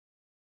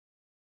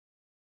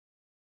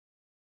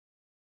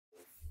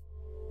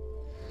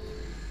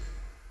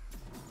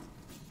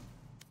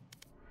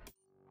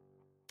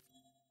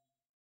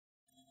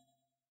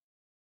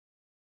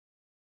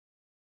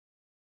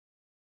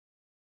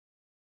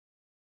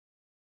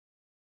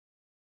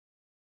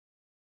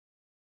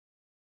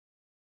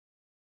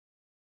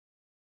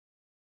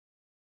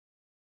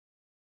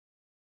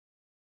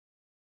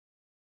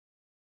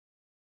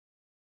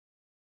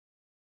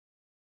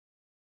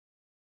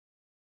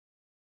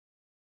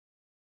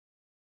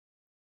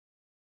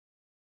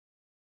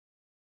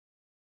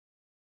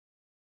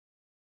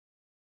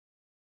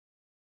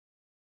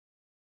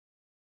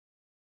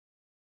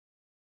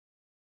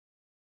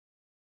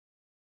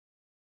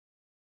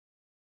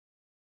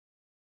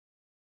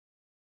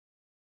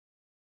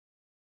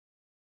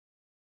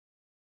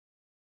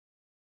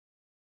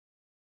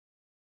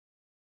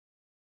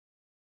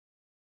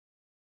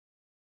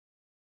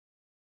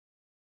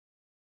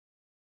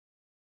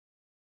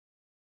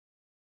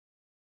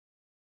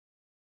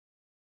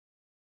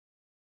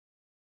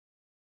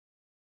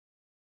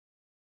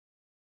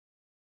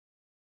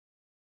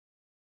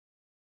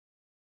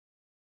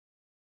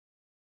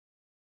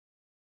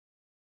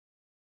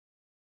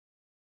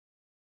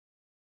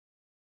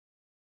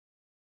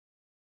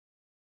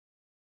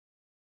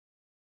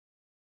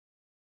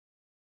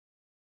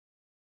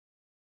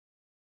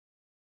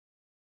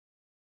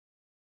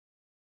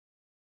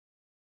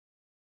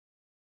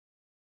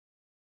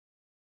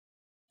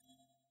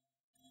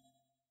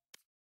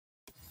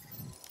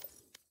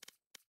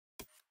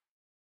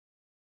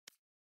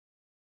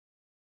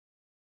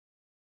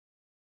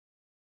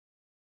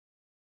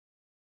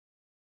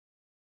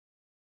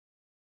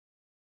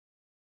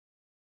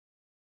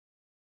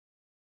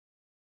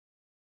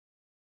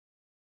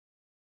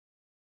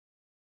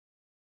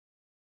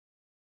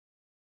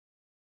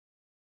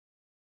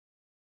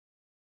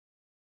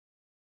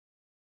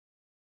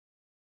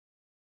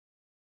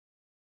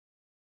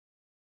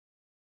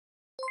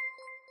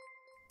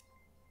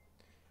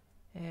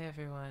Hey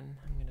everyone,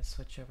 I'm gonna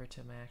switch over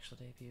to my actual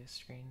debut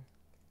screen.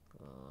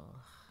 Ugh,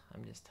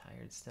 I'm just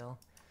tired still.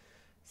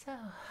 So,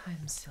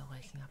 I'm still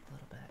waking up a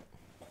little bit.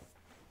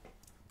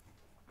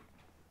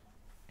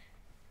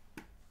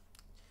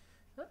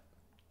 Oh,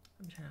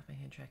 I'm turning off my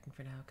hand tracking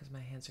for now because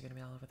my hands are gonna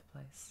be all over the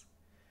place.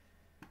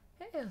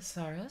 Hey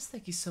Osaros,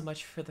 thank you so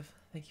much for the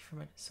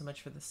so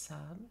much for the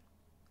sub.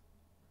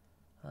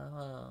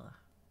 Oh,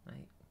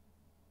 right.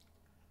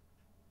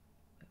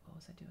 Wait, what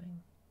was I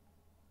doing?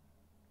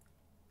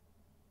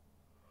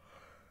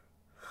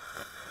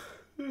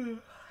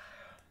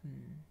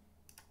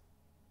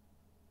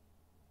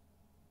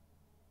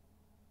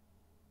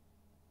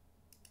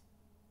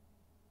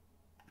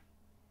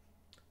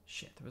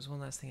 Shit, there was one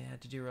last thing I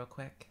had to do real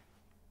quick.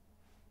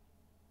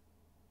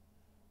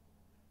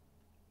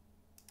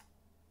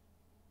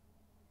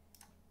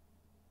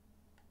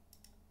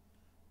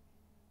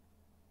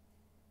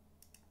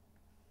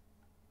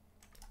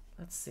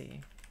 Let's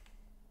see.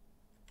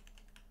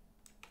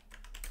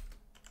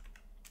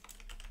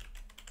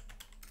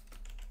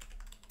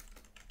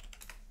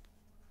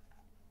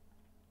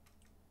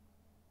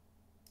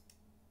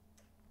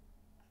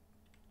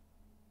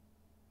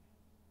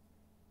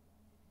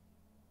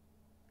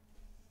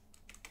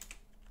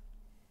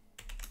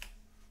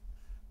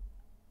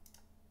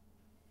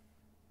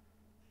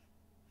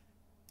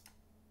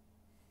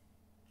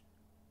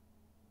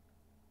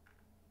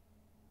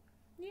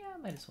 Yeah, I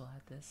might as well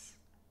add this.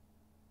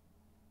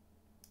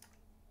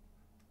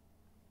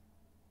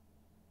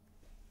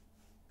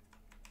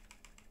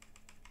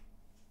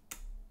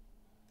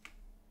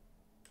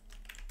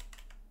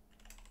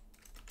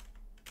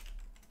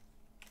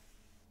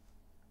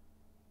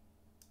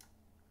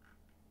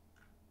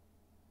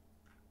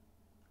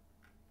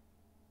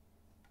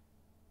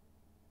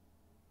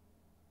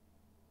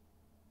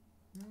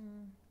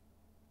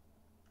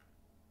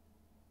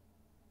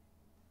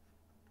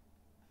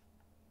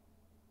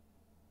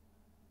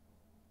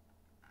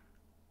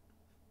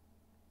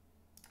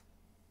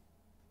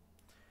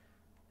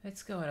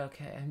 It's going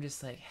okay. I'm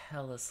just like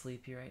hella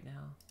sleepy right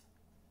now.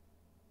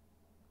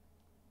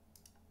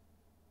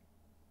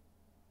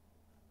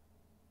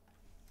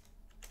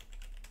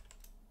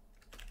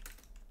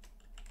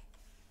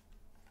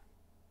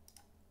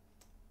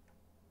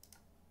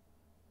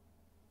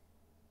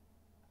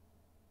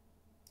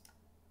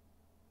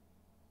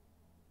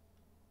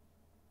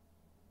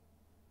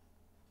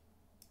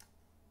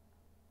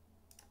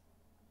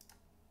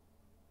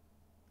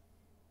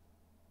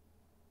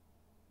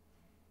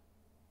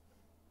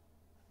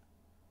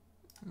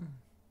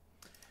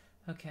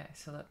 Okay,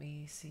 so let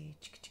me see.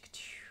 It's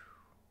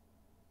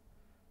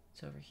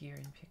over here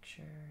in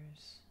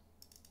pictures.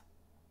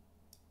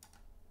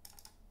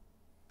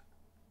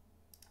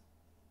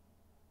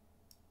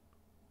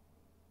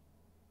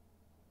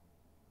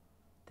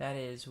 That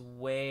is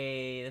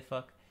way the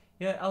fuck.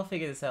 You know what? I'll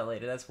figure this out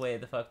later. That's way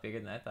the fuck bigger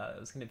than I thought it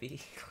was gonna be.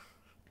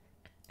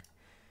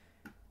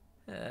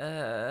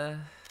 uh.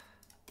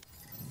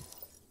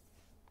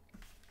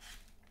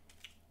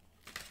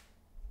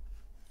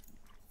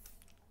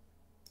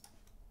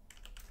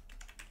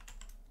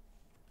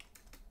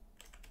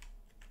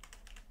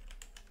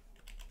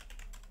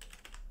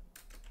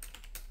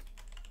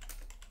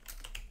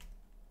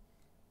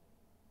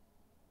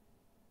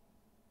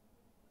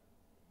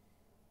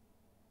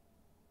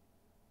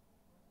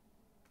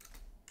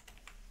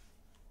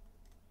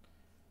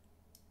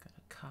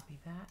 Copy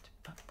that.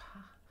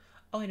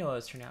 Oh, I know what I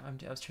was turning off. I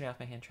was turning off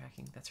my hand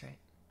tracking. That's right.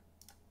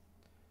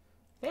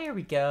 There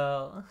we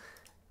go.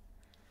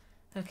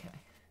 Okay.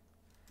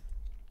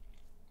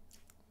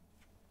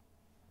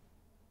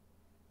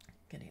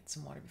 Gonna get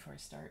some water before I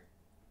start.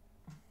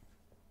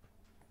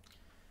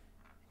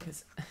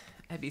 Because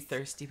I'd be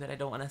thirsty, but I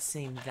don't want to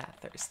seem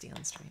that thirsty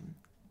on stream.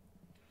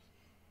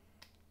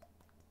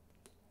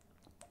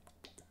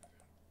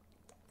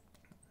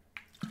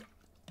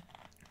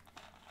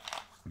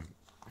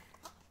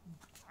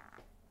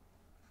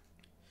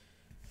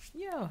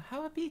 Yo,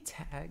 how it be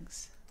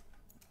tags?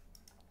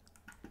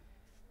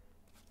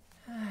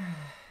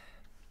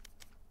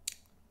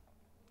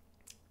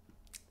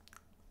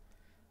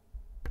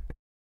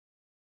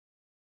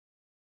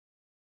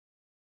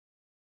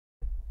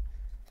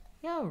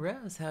 Yo,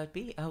 Rose, how it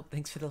be? Oh,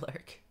 thanks for the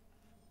lurk.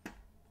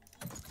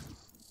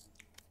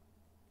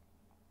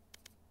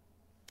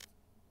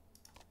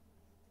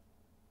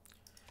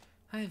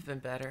 I've been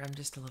better. I'm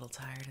just a little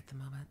tired at the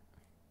moment.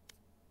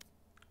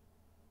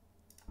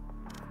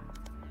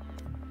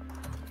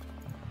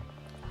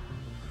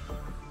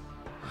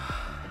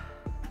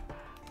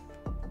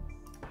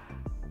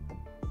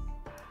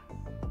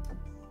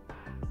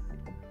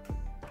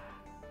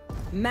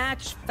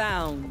 Match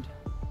found.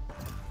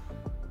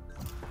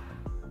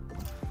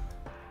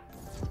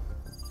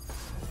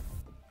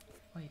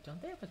 Wait, don't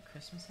they have a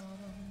Christmas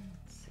album?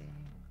 Let's see.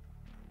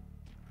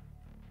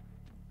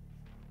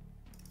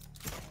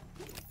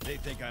 They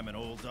think I'm an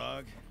old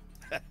dog?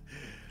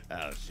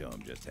 I'll show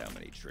them just how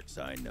many tricks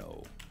I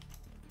know.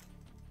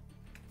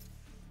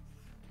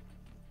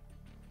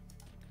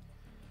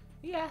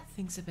 Yeah,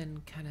 things have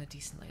been kind of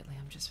decent lately.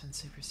 I've just been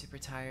super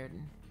tired,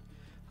 and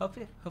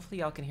hopefully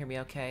y'all can hear me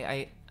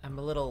okay. I'm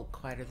a little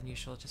quieter than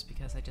usual just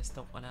because I just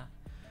don't want to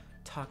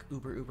talk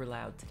uber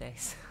loud today.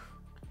 So.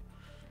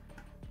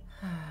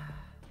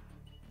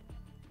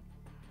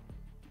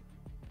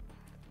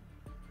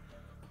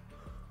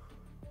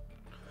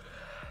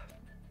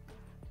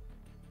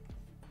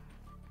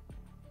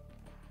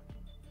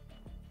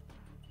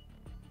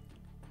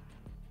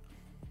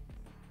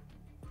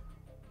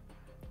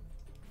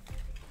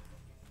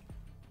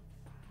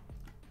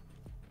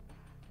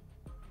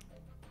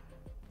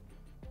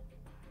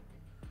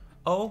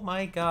 Oh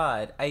my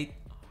god,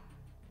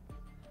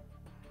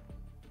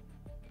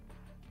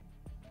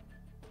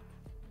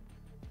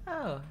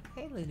 Oh,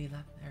 hey Looney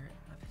Love.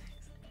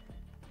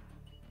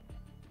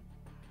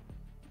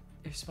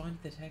 Respond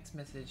to the text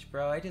message,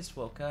 bro. I just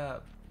woke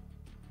up.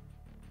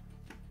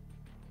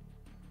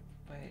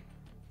 Wait,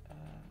 where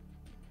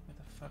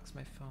the fuck's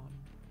my phone?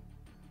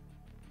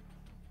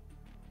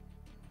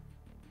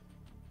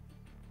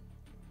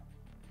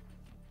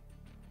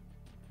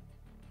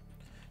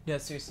 No,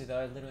 seriously though,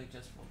 I literally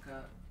just woke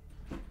up.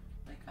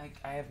 Like,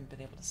 I haven't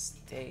been able to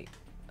stay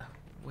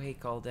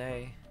awake all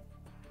day.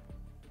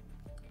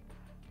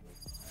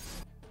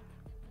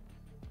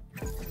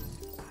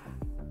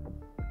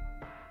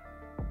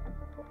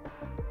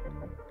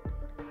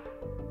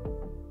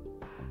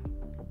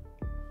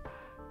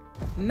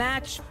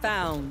 Match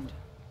found.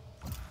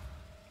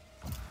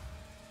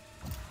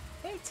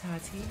 Hey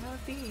Tati, how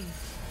be?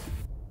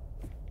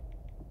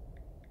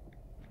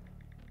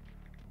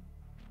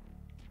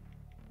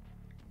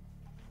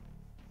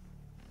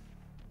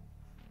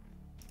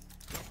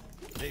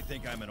 They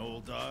think I'm an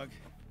old dog?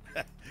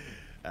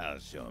 I'll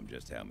show them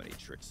just how many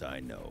tricks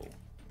I know.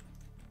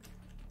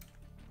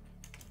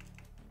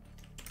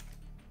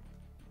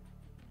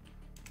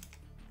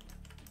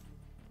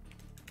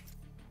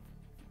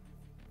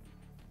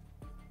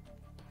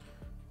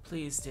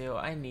 Please do.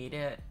 I need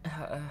it.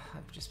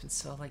 I've just been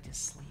so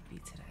just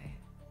sleepy today.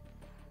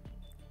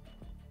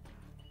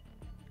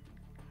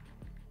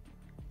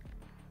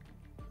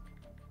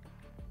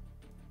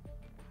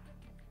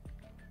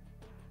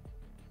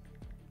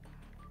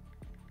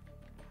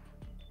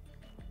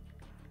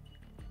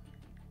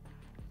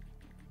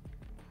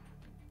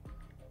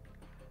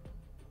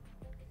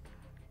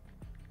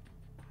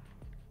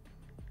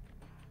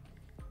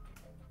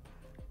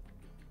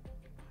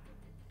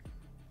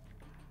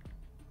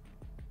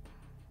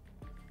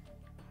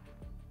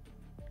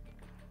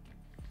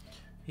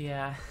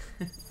 Yeah.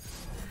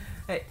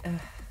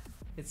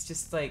 It's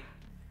just I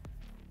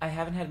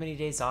haven't had many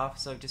days off,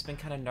 so I've just been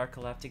kind of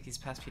narcoleptic these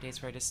past few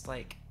days where I just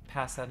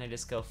pass out and I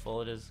just go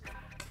full. It is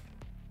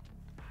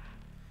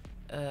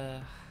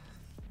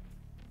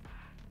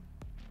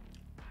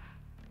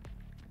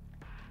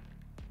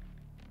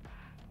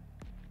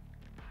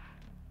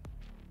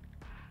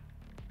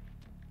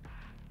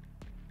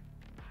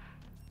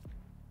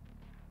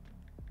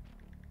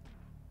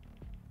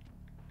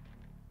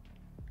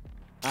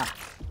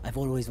I've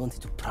always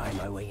wanted to pry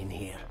my way in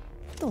here.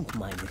 Don't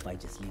mind if I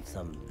just leave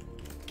some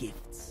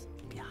gifts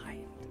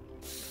behind.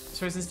 This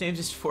person's name's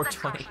just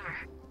 420.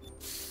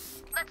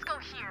 Let's go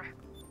here.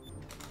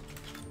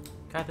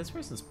 God, this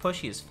person's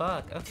pushy as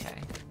fuck.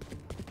 Okay.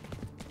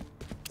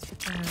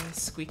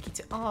 Squeaky.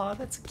 Aw,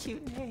 that's a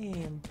cute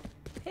name.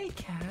 Hey,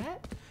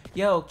 cat.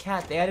 Yo,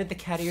 cat. They added the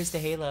cat ears to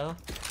Halo.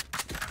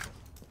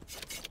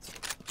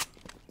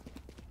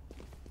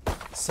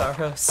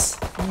 Saros.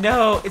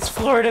 No, it's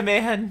Florida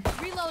Man.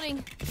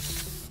 Reloading.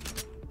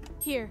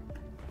 Here.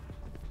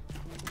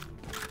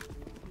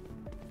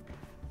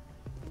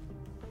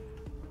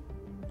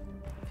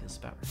 Feels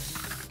about right.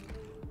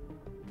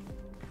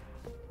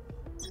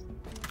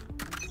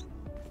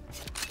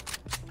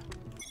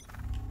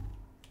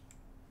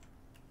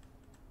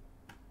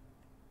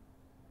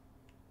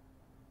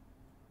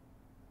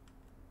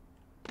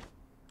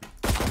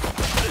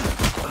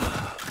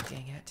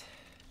 Dang it.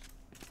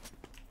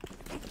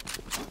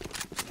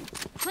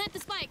 Plant the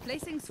spike.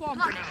 Placing swarm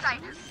Blocking grenade.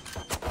 sight.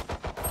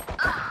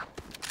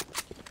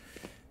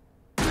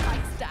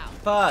 Spikes down.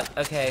 Fuck.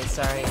 Okay,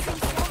 sorry.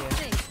 Thank you.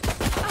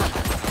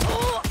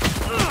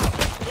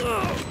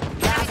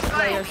 Last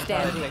player Oh,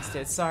 standing.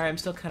 wasted. Sorry, I'm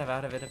still kind of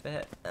out of it a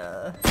bit.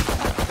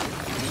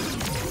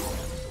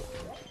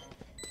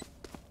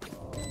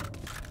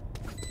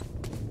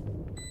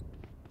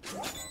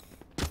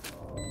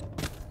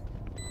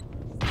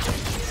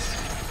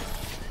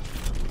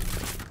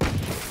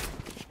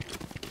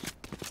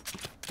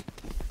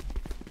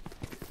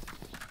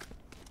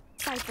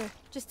 Cypher,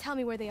 just tell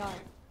me where they are.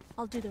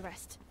 I'll do the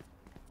rest.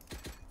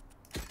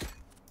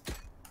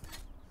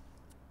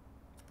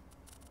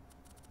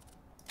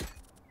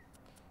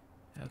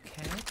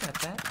 Okay, got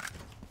that.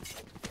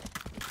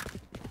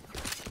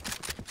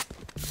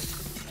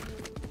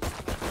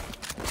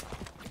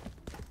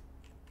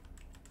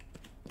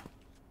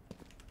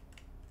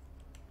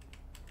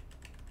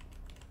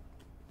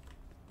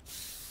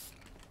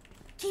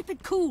 Keep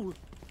it cool.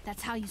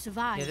 That's how you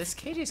survive. Yeah, this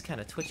KJ's kind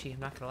of twitchy,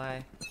 I'm not gonna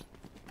lie.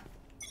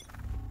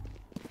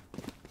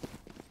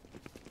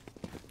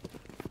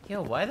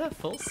 Yo, why the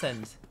full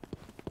send?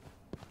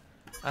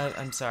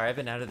 I'm sorry, I've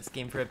been out of this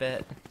game for a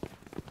bit.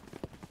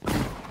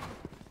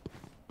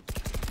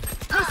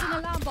 Placing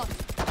alarm bot.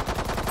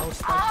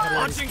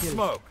 Launching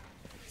smoke.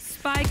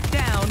 Spike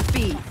down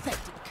B.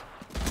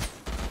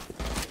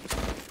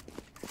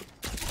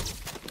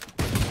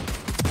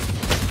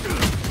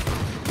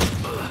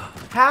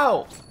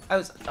 How?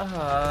 I'm so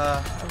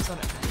out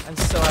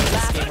of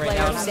this game right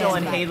now. I'm still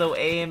on standing. Halo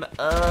aim.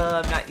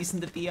 I'm not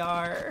using the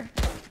VR.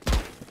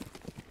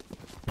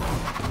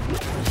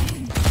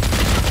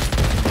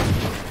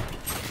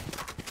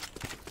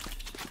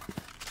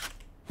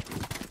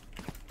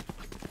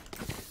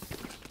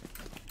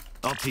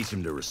 I'll teach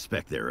them to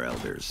respect their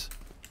elders.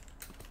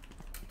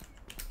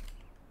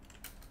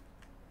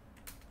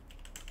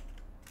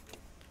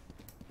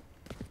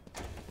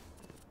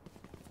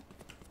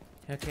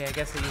 Okay, I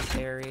guess I use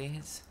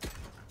Ares.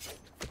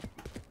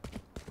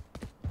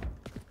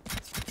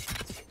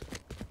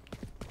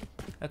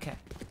 Okay.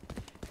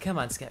 Come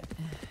on, Scott.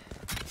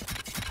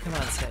 Come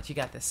on, Scott. You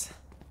got this.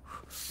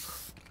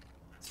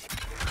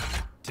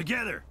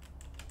 Together.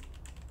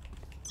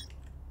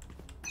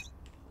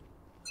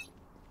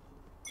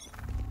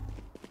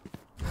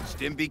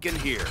 Stim beacon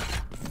here.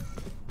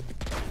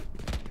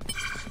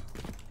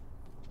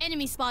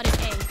 Enemy spotted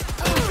A.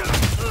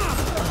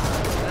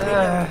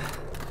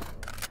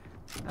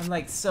 I'm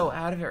like so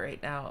out of it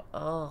right now.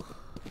 Oh.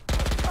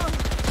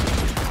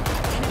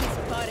 Enemy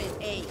spotted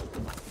A.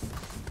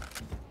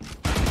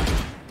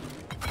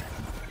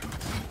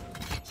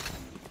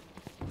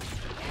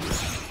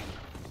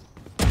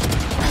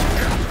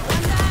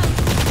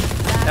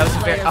 That was a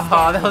very.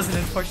 Oh, that was an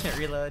unfortunate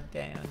reload.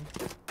 Damn.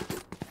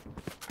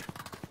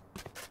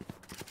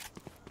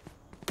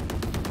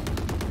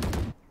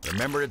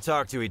 Remember to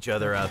talk to each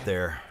other out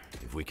there.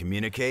 If we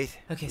communicate,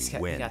 Okay, we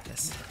Scott, win. you got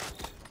this.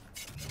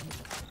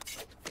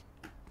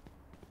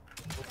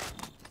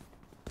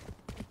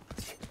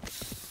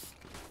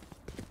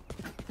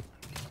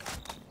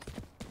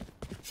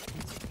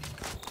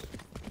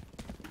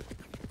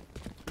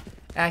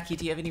 Aki,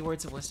 do you have any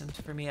words of wisdom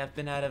for me? I've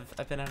been out of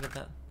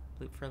the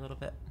loop for a little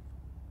bit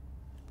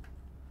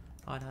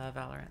on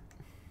Valorant.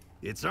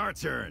 It's our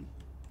turn.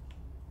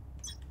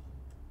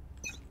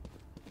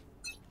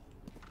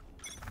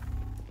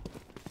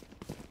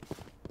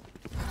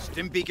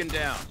 Stim beacon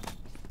down.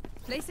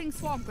 Placing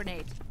swarm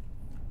grenade.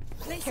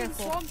 Placing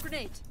Careful. swarm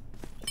grenade.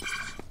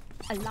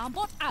 Alarm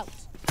bot out.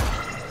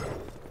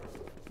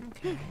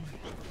 Okay.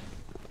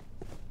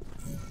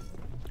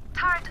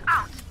 Turret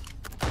out.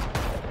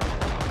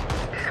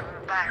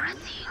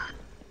 Embarrassing.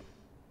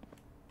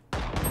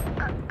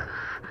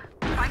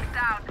 Spike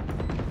down.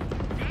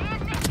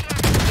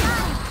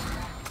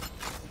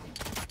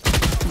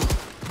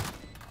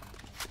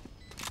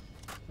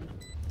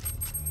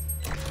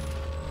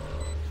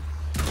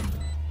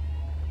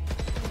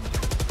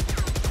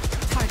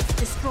 Target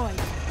destroyed.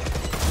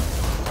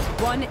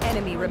 One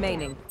enemy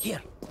remaining.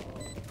 Here,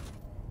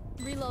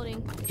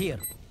 Reloading. here.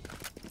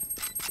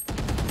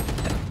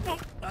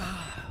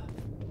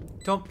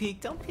 Don't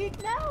peek,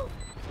 no!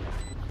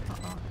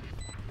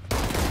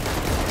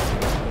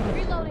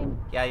 Reloading.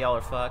 Yeah, y'all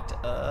are fucked.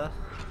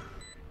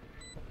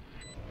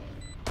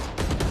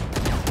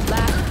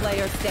 Last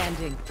player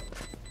standing.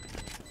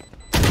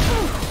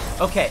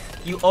 Okay,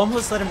 you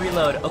almost let him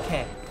reload.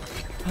 Okay.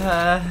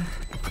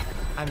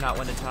 I'm not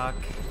one to talk.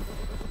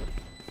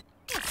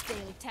 This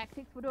daily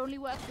tactic would only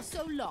work for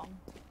so long.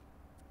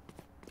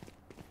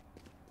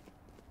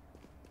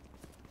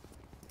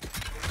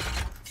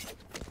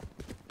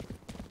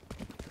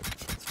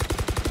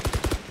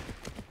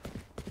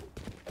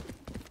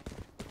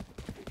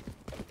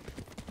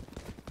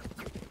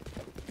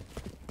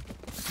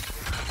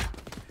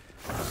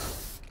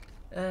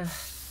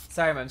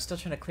 Sorry, I'm still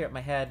trying to clear up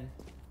my head.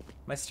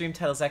 My stream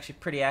title is actually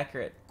pretty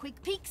accurate.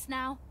 Quick peeks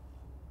now.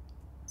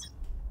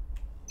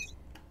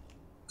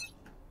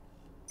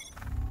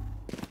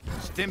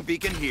 Stim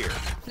beacon here.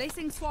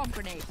 Placing swarm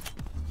grenade.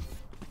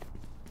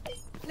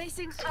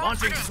 Placing swarm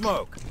Launching grenade.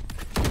 smoke.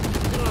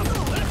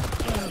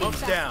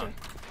 Smoke's down.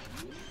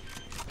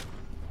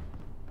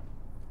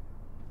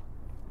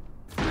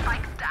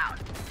 Spikes down.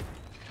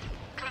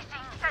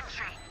 Placing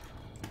sentry.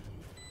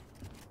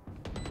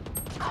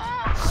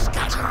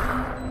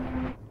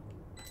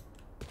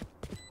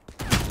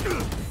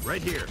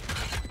 Right here.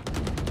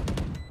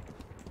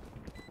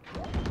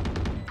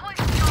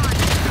 Poison charge.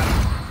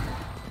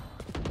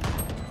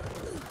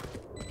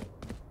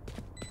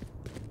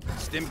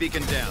 Stim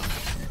beacon down.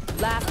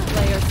 Last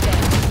player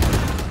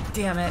standing.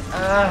 Damn it.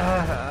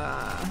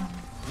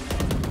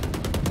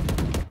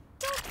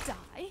 Don't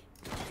die.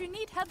 If you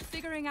need help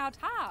figuring out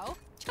how,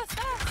 just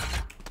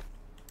ask.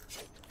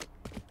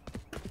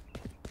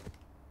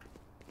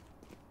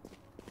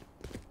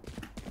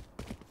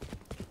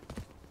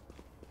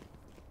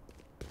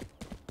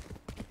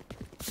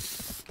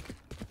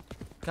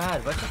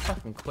 God, bunch of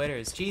fucking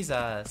quitters.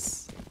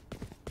 Jesus.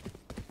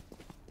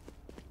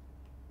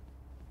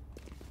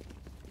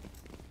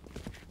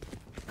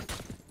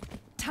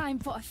 Time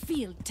for a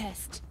field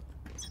test.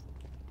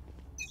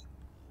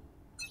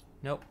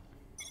 Nope.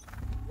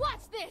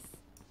 Watch this!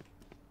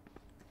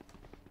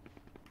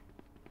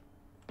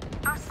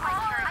 Our spike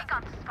here. I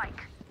got the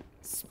spike.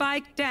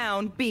 Spike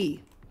down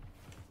B.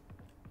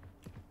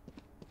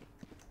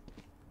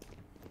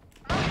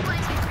 No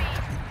placing B.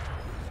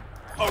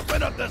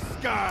 Open up the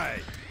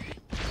sky!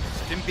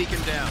 Stim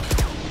beacon down.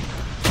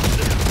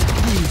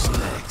 Who's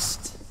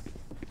next?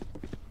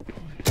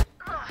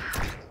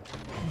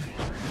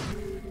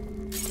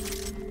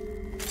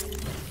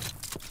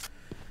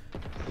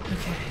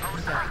 Okay, I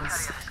got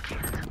this.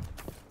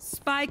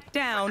 Spike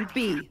down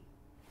B.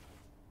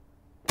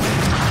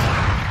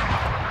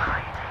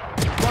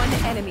 One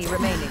enemy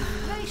remaining.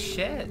 Nice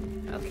shit.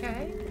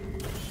 Okay.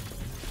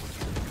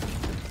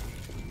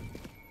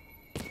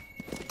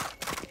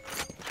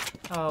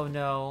 Oh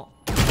no.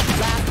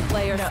 Last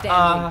player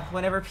standing.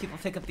 Whenever people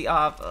pick up the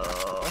op.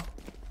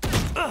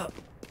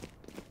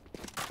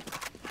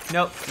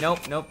 Nope,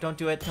 nope, nope, don't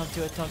do it, don't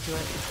do it, don't do it.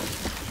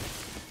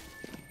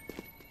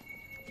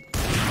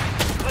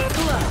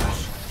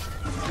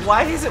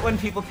 Why is it when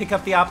people pick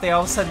up the op, they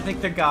all of a sudden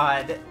think they're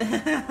God?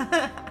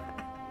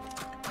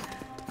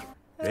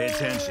 Pay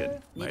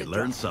attention. Might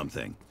learn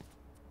something.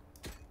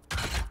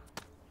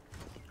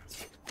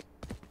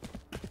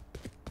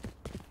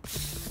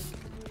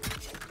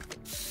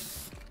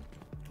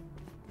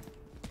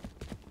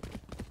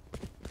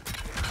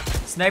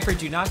 Sniper,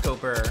 do not go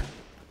burr.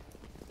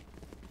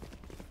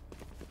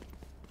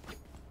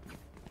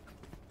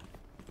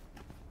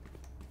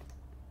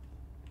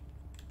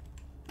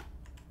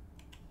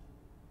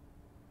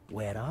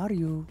 Where are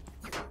you?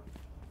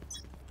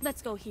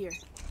 Let's go here.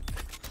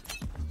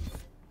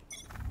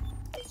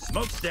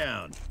 Smoke's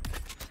down.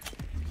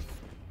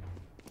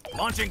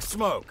 Launching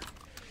smoke.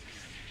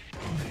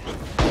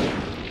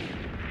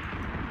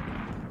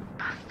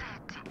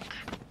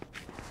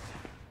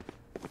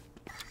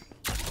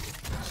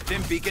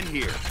 Stim beacon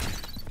here.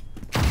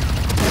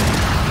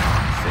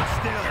 Sit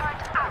still.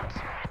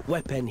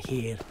 Weapon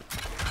here.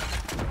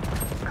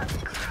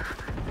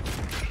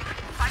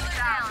 Spike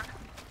down.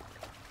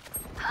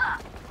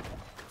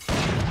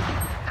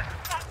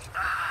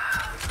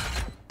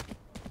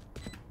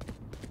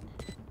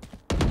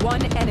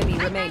 One enemy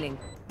remaining.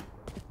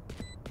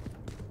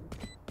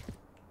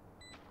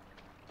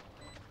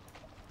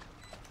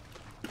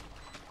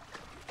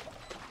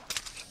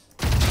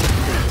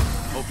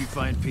 Hope you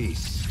find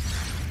peace.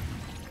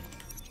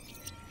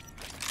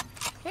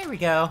 There we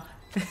go.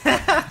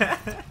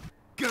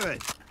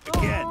 Good.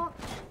 Again.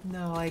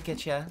 No, I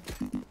get ya.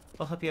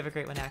 Well, hope you have a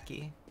great one,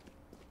 Aki.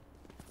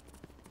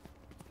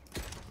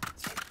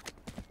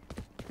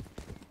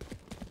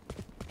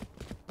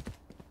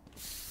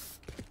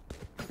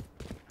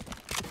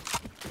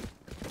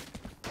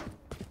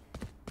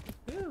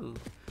 Ooh.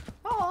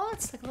 Oh,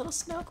 it's like a little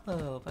snow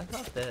globe. I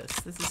love this.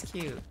 This is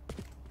cute.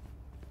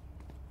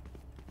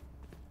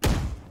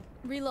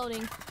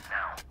 Reloading.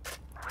 Now,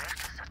 where to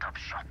set up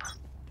shop?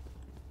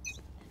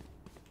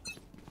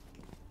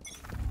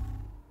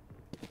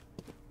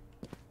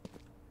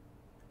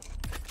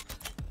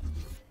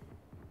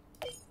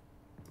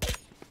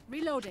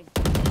 Reloading.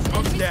 Smoke's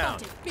Enemy down.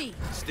 spotted. B.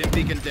 Stim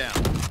beacon down.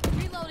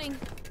 Reloading.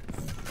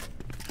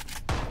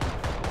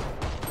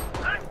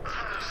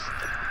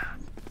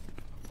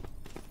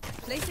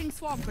 Placing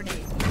swamp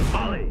grenade.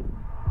 Ollie.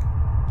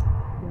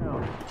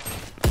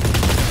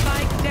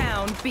 Spike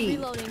down B.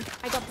 Reloading.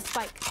 I got the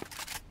spike.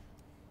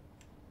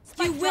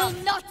 You will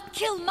not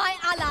kill my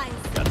allies!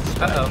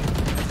 Uh-oh.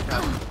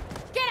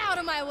 Get out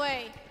of my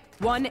way!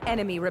 One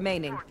enemy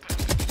remaining.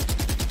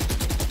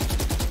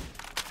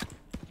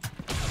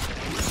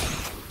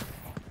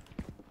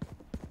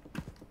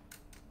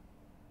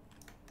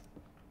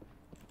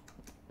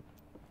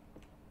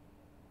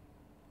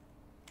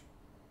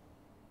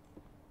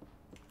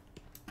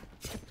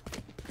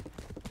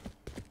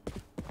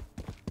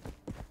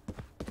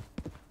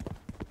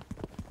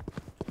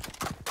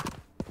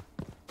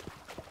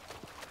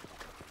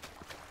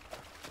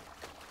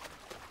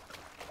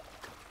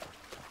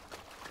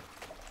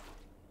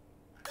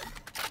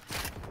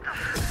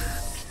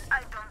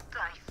 I don't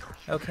die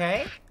so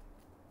Okay.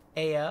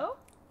 AO.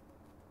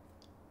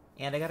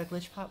 And I got a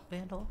glitch pop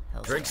vandal.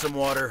 Hell's Drink yeah. some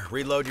water,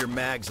 reload your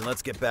mags, and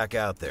let's get back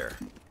out there.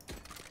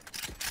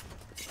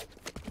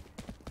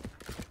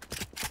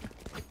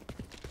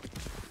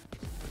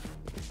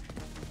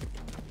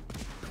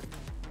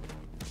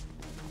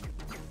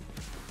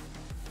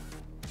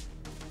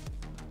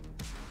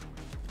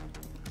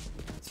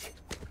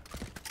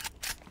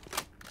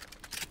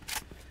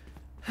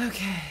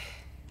 Okay.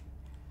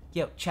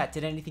 Yo, chat,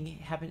 did anything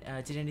happen?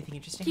 Did anything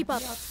interesting Keep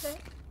happen up. to y'all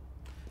today?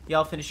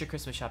 Y'all finished your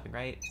Christmas shopping,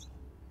 right?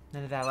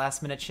 None of that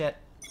last minute shit?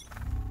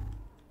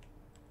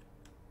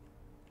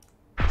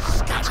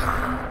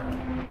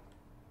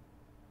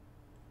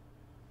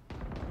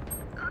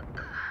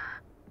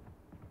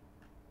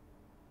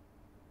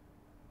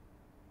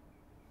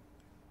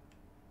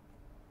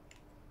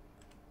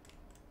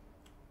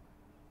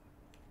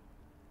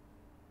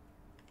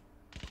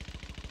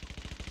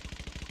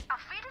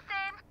 Auf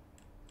Wiedersehen!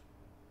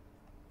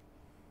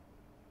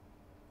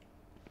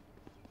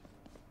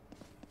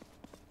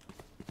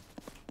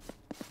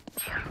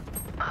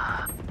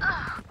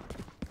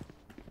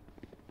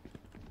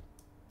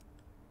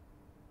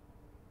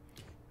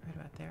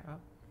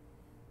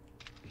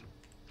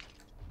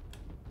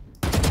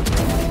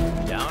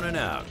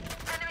 out.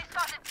 Enemy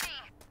spotted B.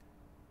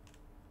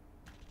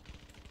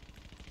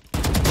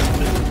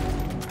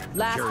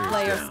 Last Carrier's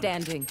player down.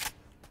 standing.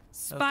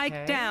 Spike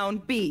Okay. down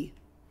B.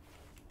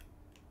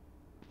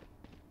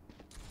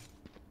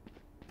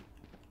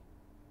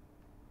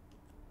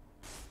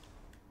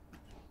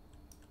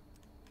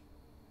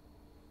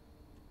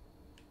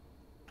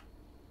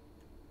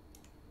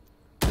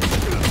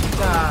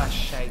 Ah,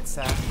 shite,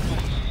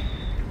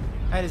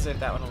 I deserve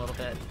that one a little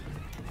bit.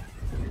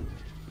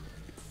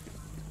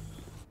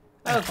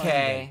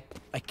 Okay.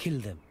 I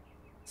killed them.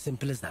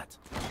 Simple as that.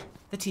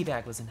 The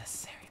teabag wasn't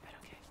necessary, but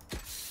okay.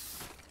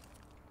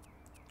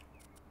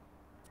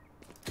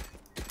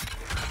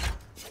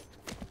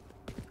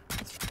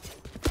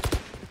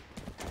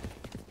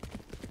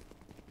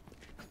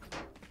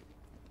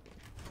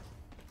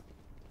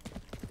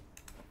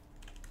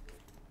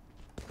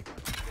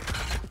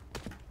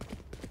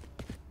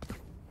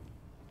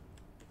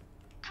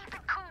 Keep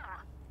it cool.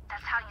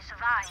 That's how you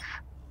survive.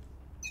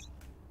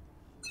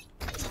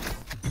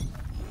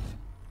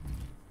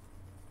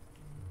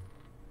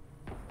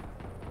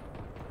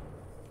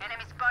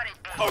 Enemy spotted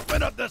A.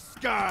 Open up the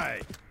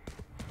sky!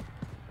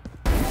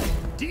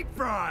 Deep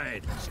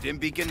fried! Stim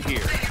beacon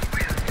here.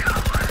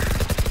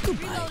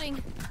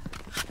 Reloading.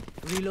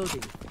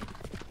 Reloading.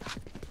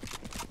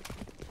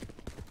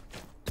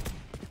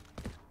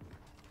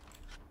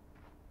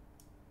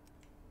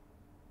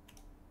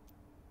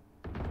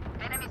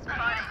 Enemy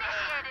spotted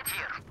A.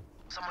 Here.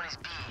 Someone is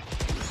B.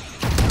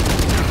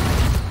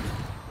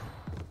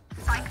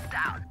 Spikes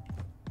down.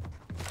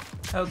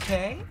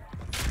 Okay.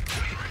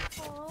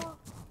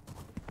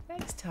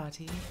 Thanks,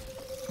 Tati.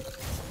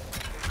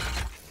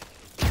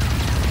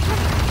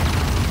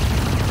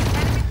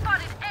 Enemy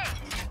spotted A.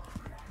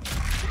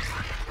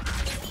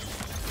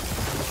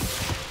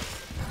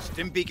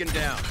 Stim beacon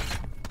down.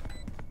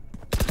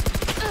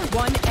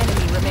 One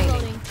enemy remaining.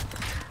 Reloading.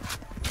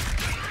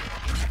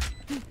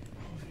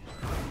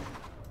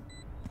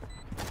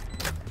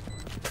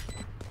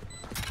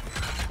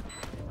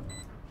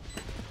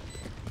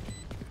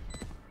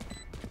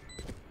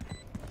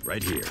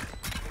 Right here.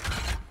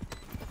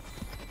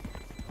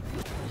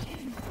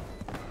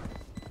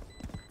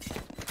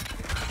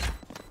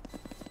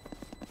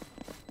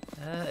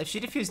 If she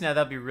defused now,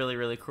 that'd be really,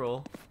 really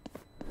cruel.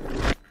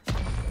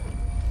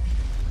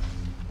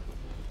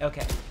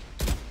 Okay.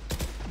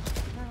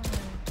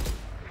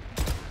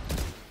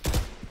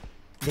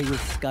 They will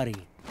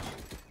scurry,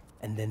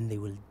 and then they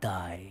will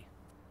die.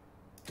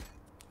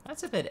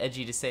 That's a bit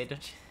edgy to say,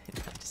 don't you?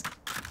 No, just-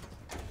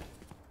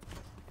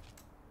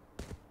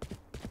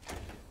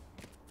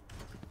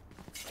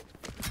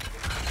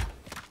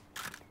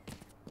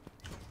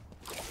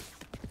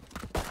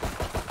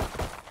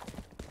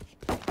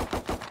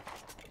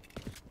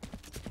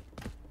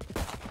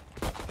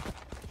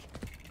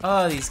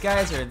 Oh, these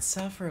guys are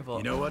insufferable.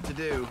 You know what to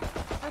do.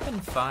 I've been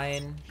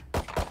fine.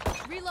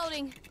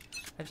 Reloading.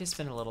 I've just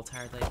been a little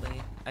tired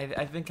lately.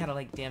 I've been kind of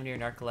like damn near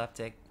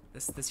narcoleptic.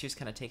 This year's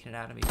kind of taken it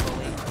out of me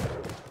fully.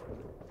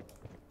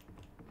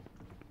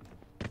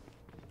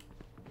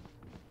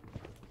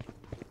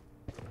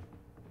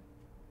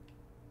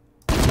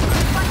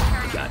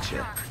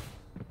 Gotcha.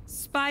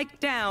 Spike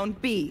down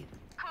B.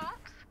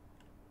 Oops.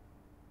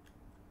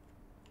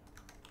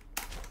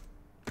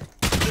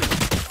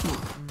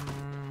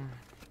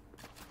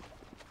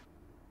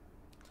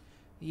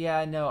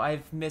 Yeah, no,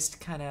 I've missed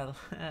kind of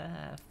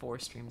 4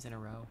 streams in a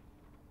row.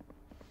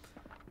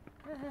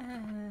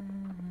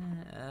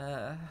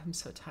 I'm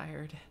so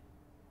tired.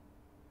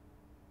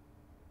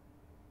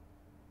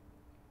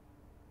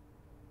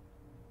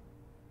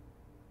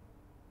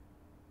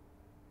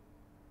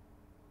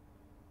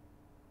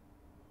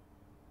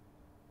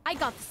 I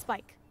got the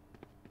spike.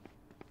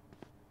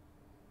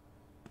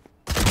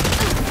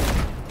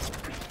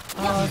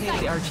 Oh, I hate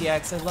the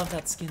RGX. I love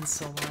that skin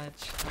so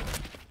much.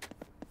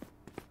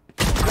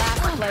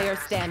 Last player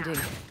standing.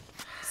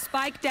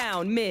 Spike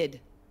down mid.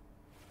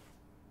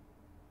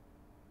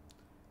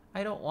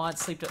 I don't want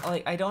sleep to,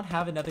 like, I don't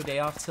have another day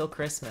off till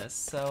Christmas,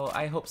 so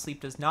I hope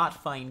sleep does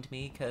not find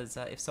me, because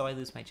if so, I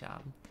lose my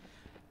job.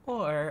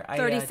 Or I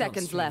 30 don't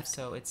seconds stream, left.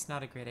 so it's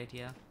not a great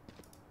idea.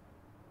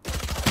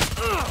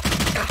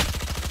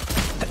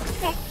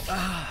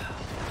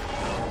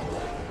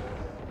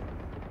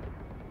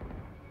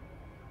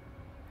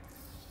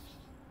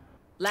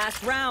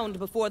 Last round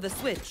before the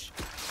switch.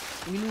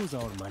 We lose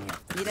our money.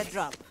 Need a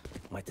drop.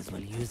 Might as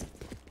well use it.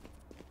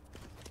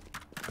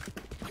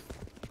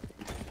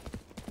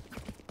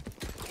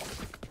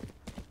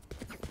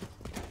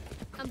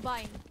 I'm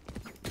buying.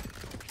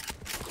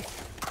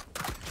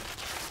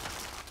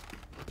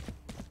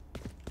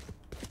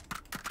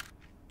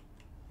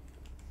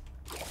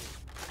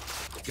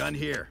 Gun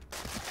here.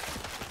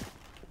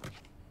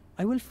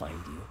 I will find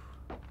you.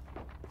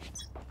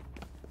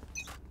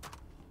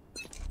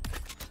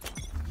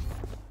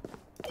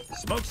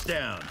 Smoke's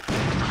down.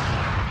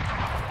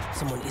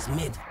 Someone is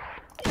mid.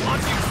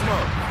 Launching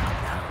smoke.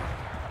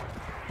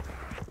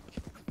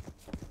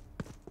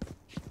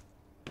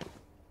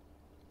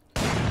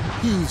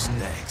 Who's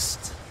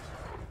next?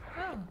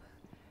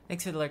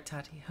 Thanks for the lurk,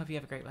 Tati. Hope you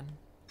have a great one.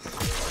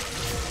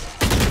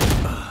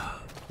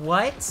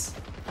 What?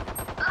 Sentry.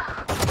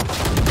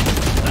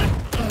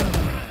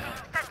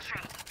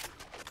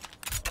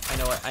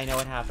 I know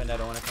what happened. I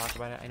don't want to talk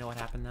about it. I know what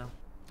happened though.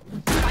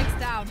 Spikes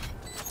down.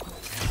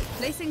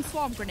 Placing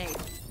swarm grenade.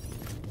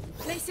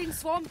 Placing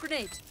swarm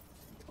grenade.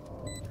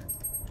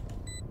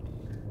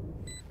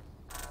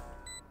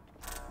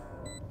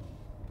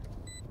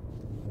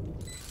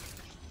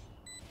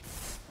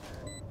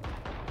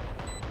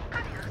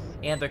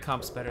 And their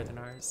comp's better than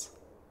ours.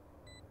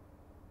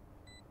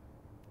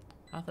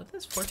 I thought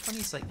this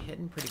 420's like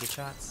hitting pretty good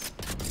shots.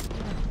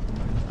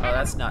 Oh,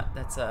 that's not.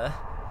 That's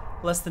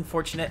less than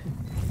fortunate.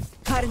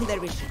 Cutting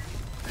their vision.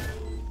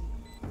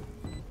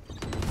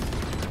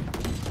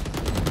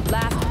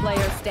 Last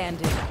player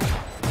standing.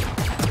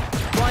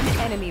 One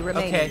enemy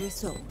remaining. Okay.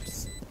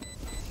 Resource.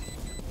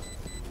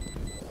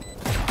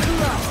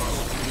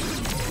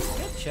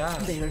 Good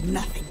job. They're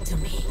nothing to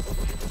me.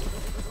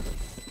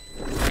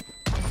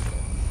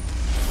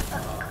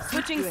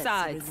 Switching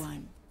sides.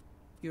 Everyone.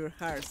 Your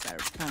hearts are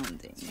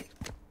pounding.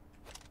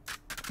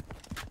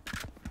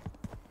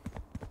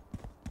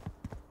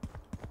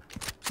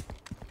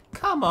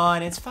 Come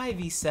on, it's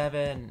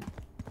 5v7.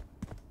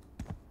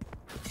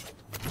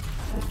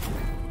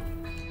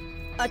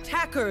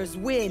 Attackers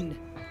win.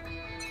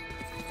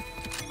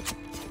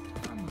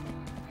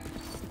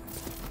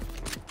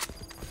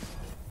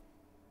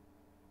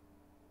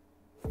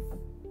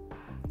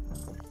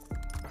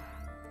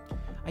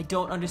 I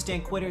don't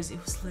understand quitters.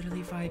 It was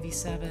literally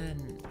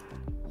 5v7.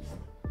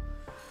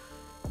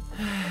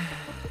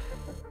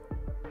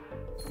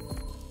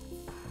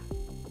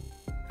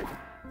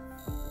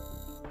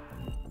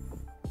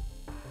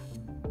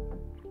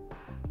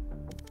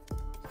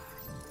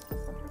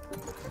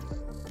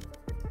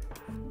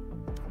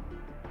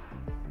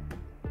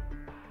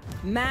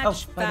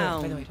 Match By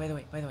found. the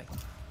way.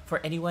 For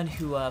anyone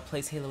who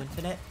plays Halo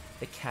Infinite,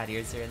 the cat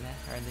ears are in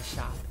the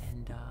shop,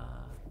 and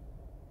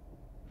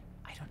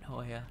I don't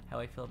know how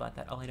I feel about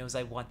that. All I know is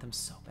I want them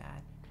so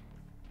bad.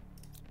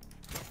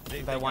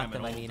 If I want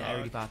them, I mean, I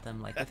already bought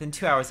them like within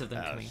 2 hours of them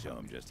I'll coming show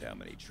home. them just how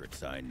many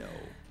tricks I know.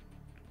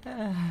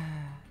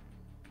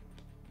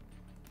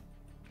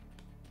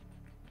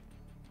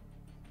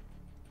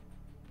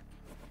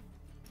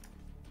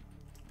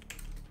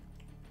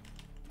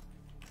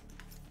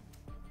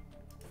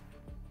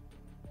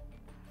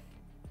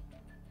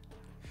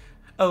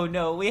 Oh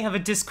no, we have a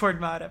Discord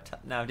mod up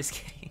top. No, I'm just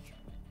kidding.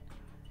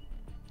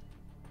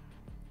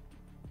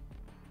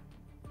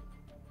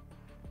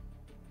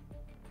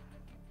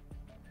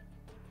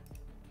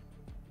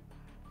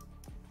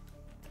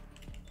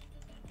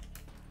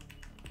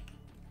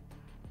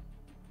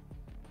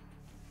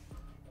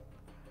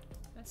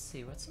 Let's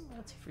see, what's some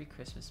royalty-free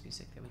Christmas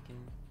music that we can...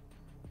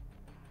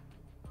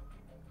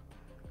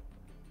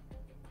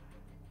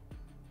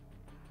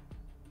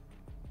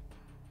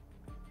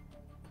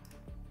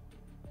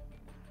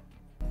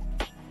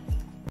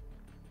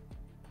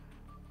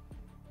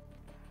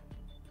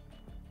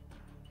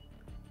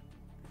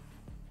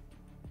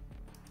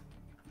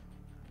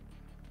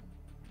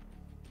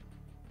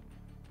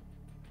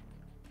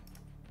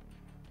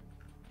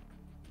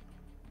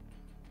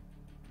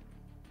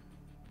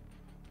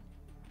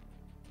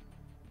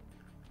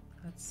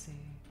 Let's see.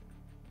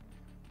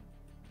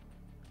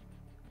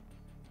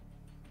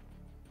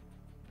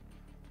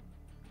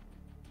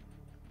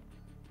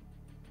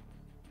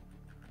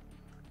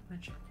 I'm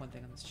gonna check one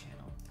thing on this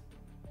channel.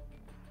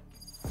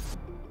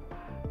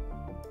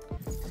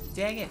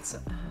 Dang it!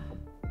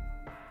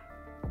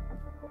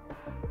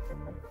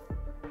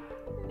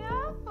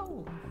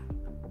 No!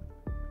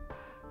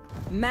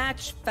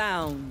 Match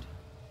found.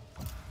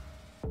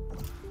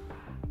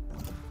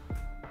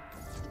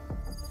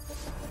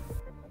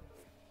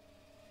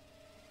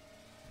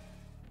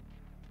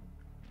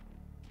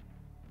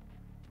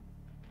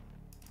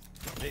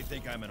 They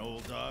think I'm an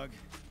old dog?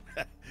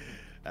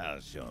 I'll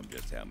show them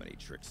just how many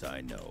tricks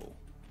I know.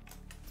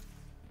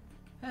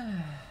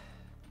 Trying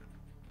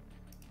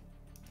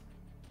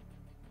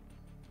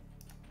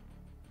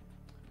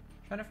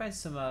to find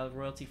some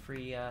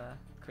royalty-free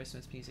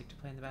Christmas music to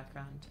play in the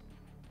background.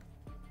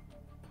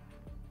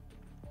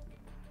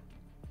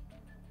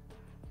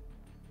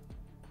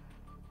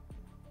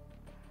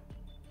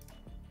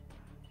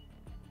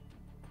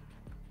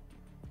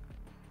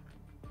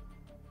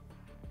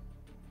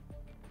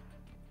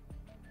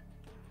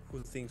 Who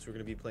thinks we're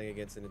going to be playing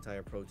against an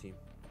entire pro team?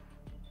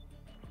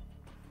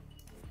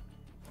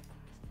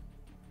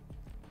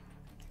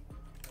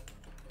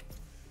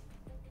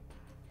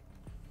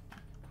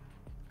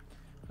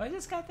 Why does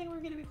this guy think we're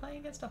going to be playing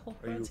against a whole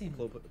pro team?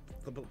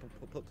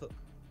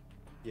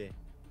 Yeah.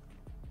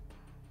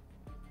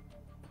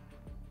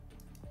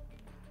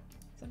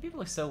 Some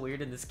people are so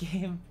weird in this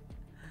game.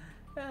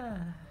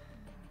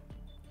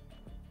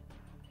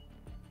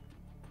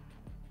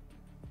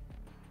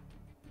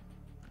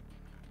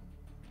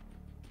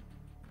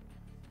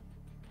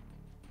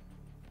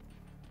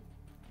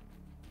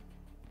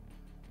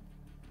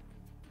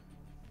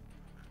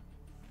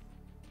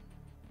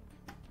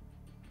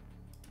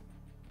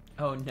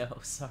 Oh no,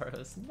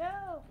 Sorrows,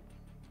 no!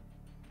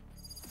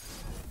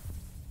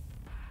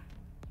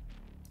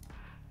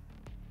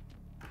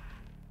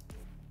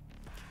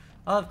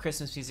 I'll have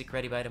Christmas music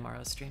ready by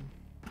tomorrow's stream.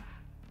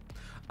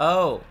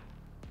 Oh!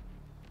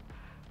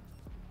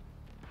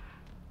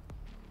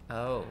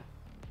 Oh.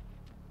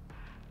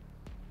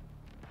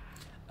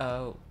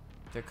 Oh.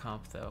 They're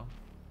comp though.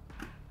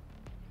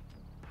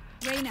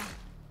 Reina,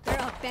 there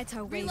are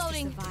better ways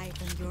Reloading. to survive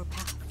than your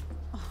path.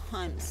 Oh,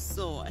 I'm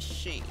so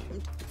ashamed.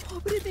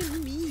 Pobre de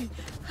mí.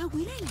 How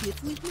will I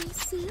live with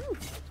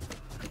myself?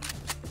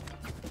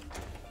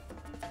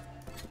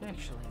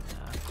 Actually,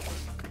 not.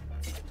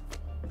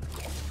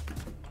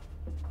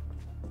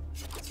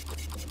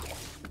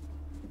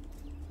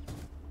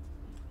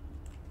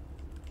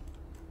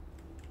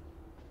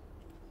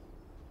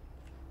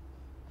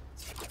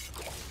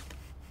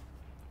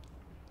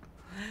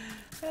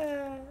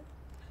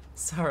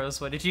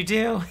 Sorrows, what did you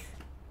do?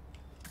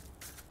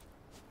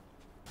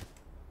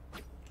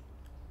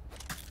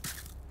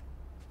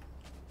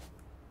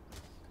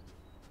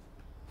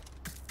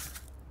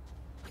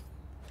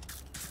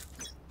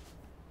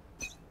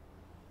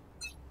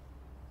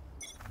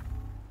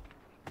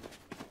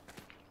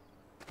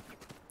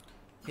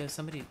 Yo,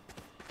 somebody...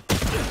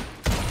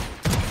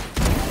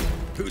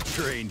 Who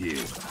trained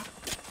you?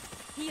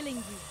 Healing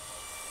you.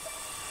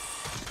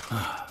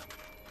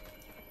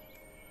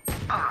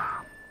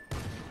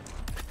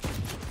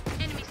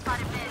 Enemy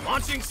spotted mid.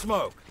 Launching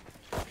smoke.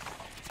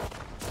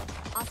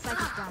 Our spike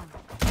is down.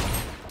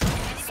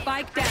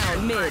 Spike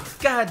down mid.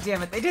 God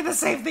damn it, they did the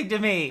same thing to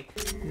me!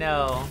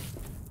 No.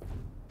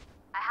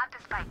 I have the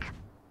spike.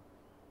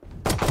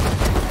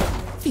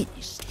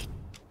 Finished.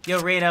 Yo,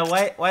 Reina,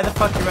 why the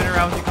fuck you running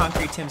around with your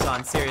concrete Tims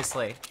on?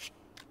 Seriously.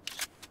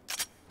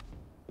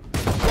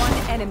 One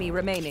enemy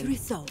remaining.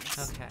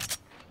 Results. Okay.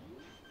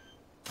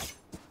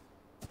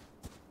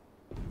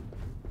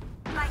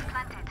 Spike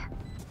planted.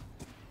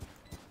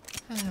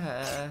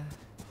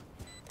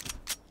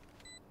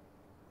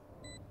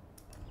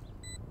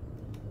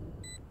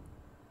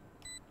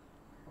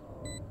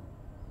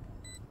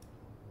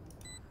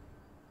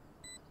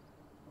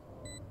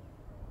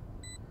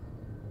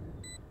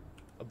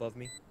 Above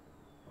me.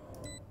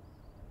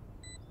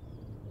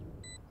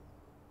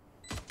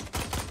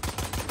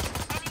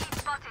 Enemy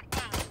spotted A.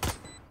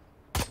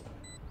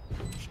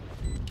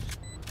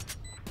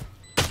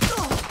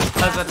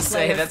 I was about to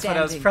say, Player that's what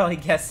I was standing. probably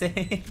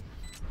guessing.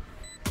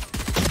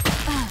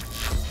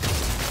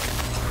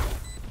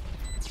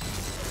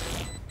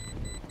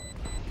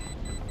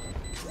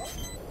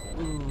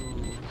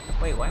 Ooh.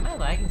 Wait, why am I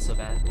lagging so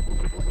bad?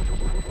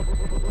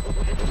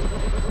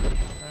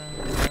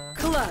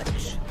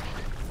 Clutch.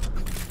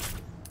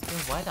 Yo,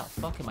 why the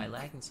fuck am I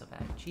lagging so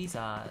bad?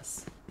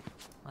 Jesus.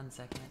 1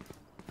 second.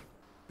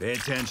 Pay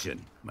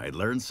attention. Might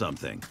learn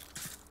something.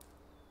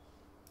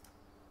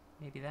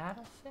 Maybe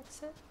that'll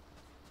fix it?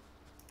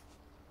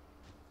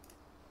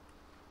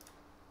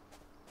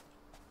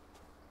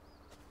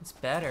 It's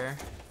better.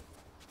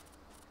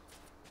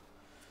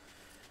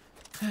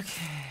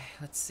 Okay,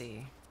 let's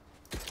see.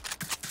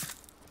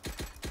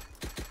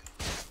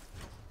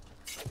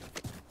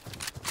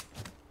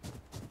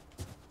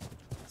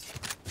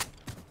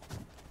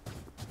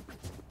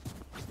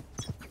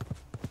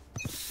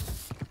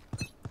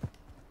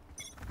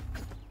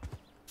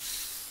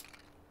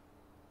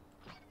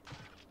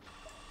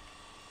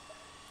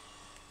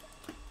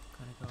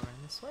 Gonna go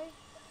around this way.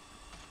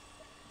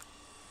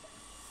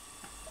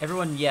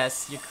 Everyone,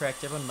 yes, you're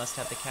correct. Everyone must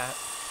have the cat.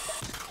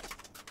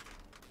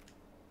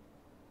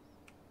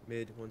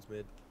 Mid, one's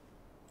mid.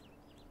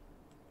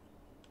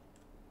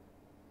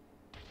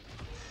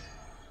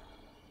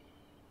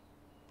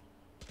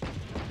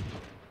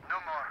 No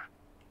more.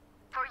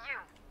 For you.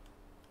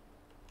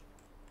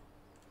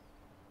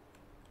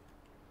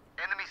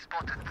 Enemy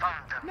spotted.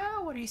 Found them.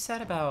 No, what are you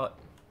sad about?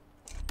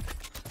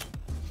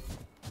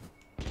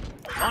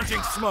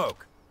 Launching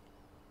smoke.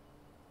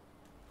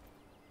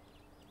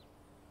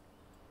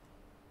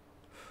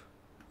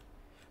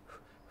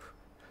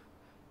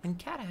 And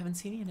cat, I haven't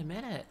seen you in a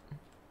minute.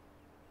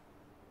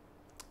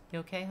 You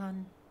okay,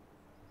 hon?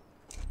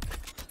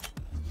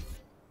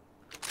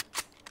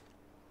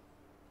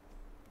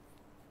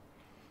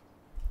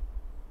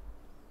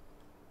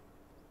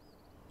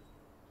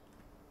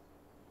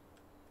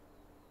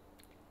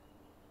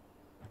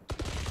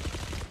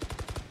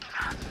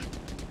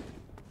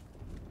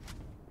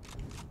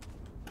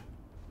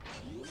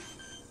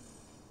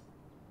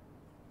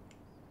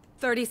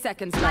 Thirty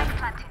seconds left.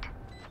 Planted.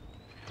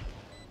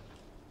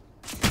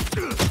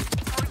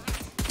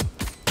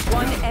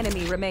 One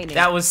enemy remaining.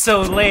 That was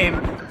so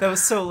lame. That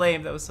was so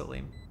lame. That was so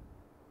lame.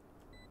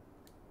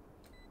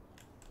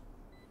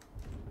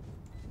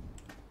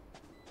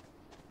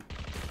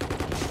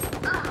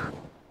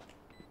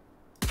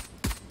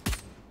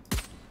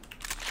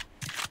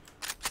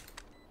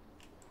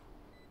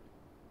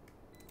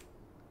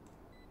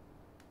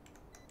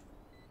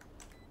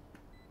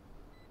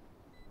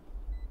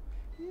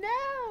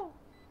 No.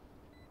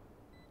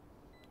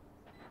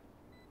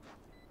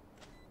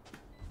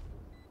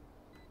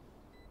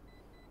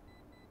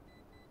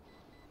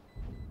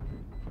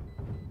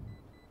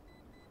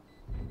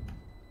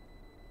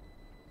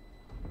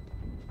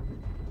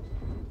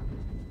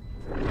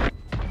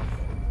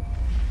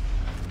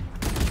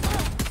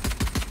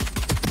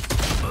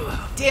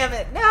 damn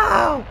it!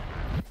 No!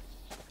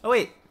 Oh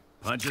wait.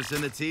 Punch us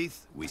in the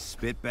teeth, we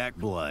spit back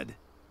blood.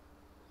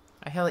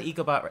 I hella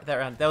ego-bot that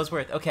round. That was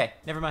worth. Okay,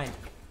 never mind.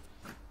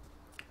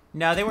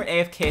 No, they weren't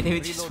AFK. They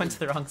just went to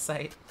the wrong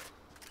site.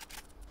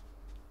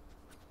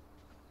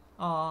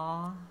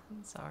 Aw,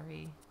 I'm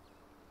sorry.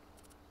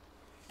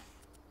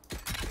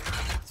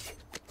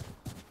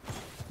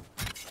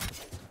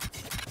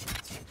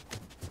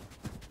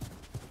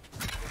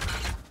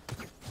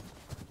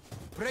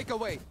 Break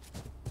away.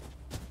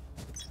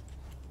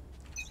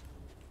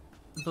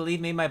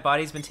 Believe me, my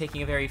body's been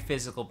taking a very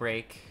physical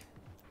break.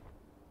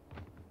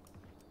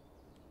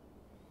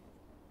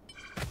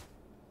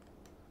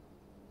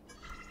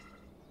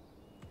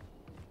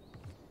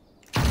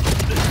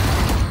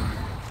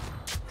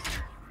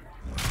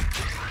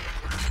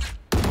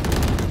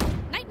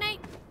 Night night.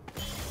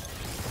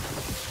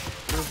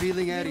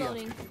 Revealing area.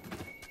 Reloading.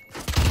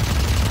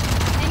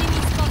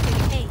 Enemy spotted.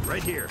 A.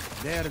 Right here.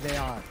 There they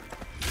are.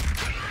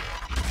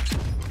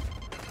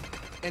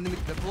 Enemy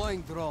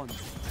deploying drone.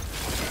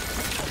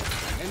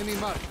 Enemy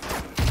mark.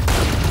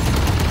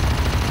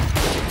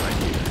 Right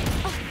here.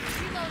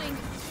 Reloading.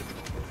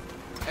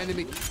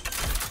 Enemy.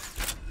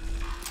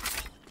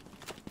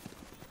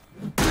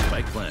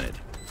 Spike planted.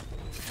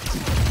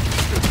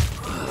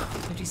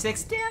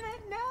 56. Damn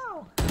it!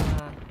 No.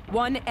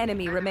 One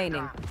enemy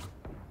remaining.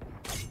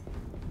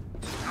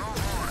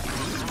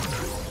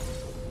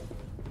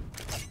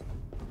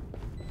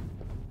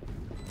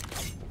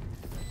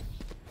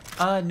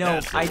 No,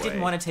 That's the I didn't way.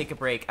 want to take a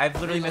break. I've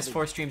literally missed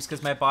 4 streams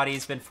because my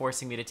body's been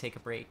forcing me to take a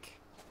break.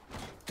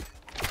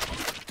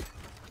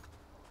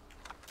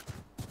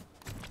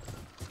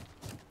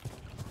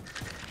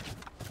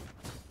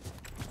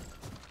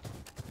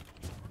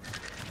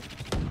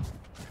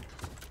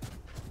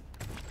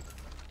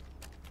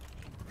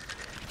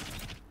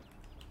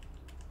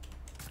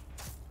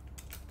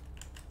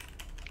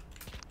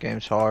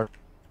 Game's hard.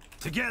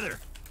 Together.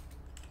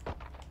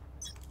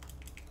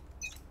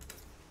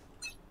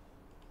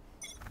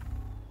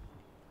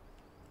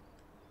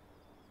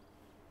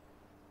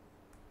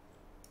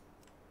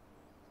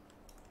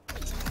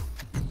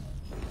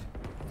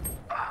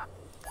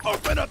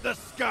 Open up the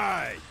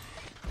sky!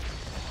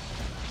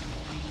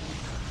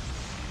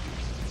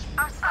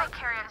 Our spike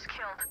carrier is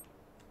killed.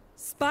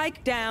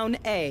 Spike down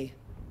A.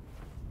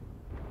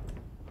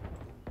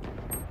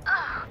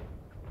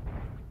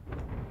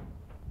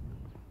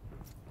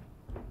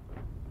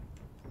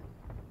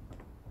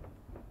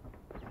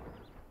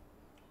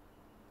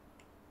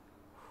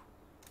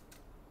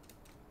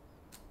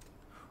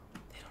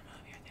 They don't know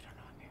I'm here. They don't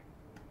know I'm here.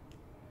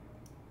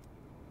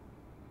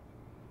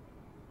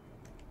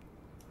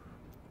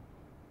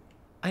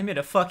 I'm in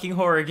a fucking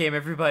horror game,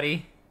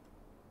 everybody.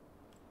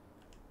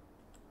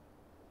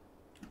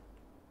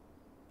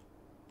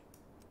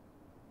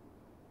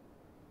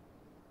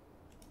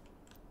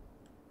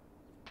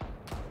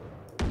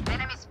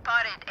 Enemy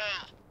spotted A.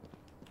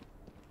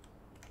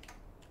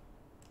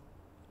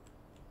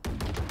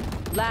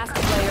 Last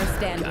player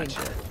standing.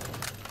 Gotcha.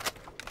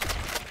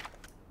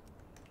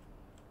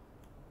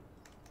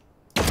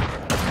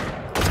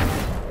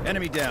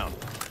 Enemy down.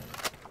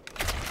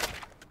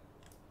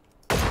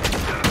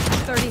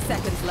 30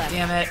 seconds left.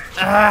 Damn it.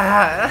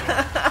 Ah.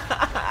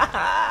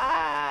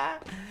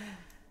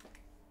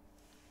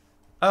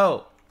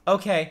 Oh,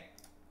 okay.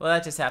 Well,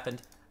 that just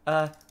happened.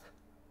 Uh-oh.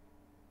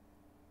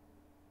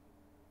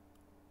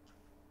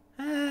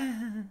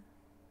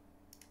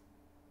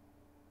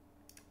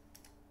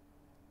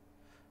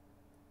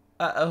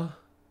 Uh-oh.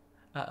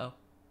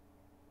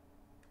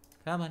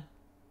 Come on.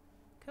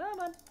 Come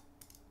on.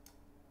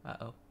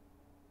 Uh-oh.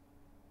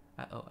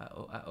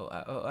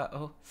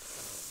 Uh-oh.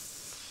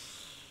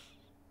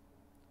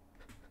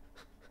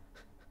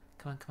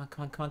 Come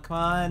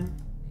on.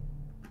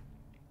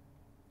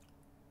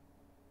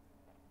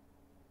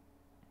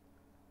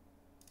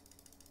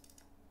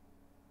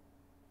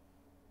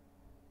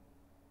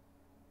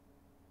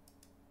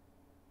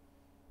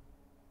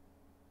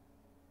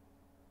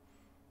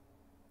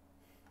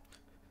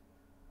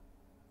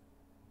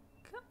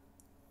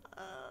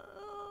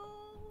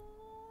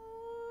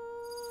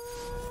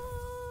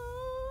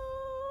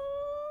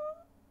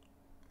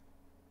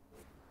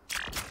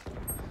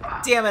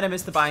 Damn it, I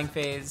missed the buying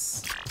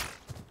phase.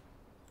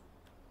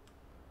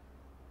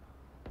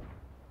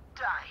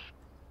 Die.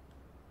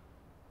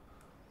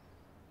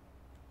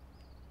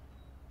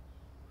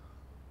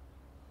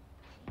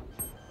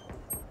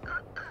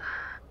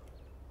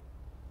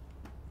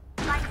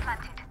 Spike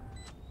planted.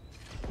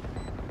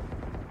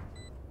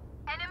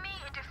 Enemy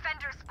and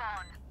defender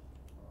spawn.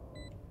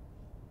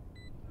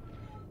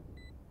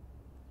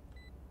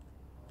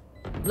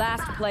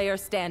 Last player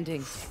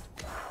standing.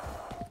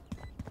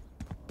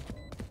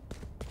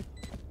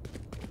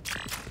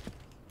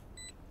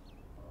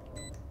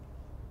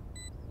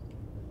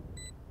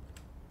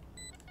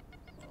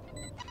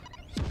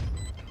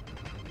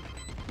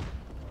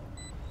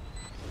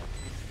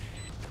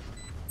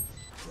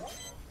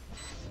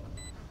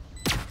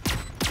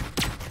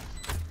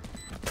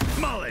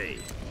 Molly!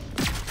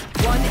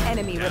 One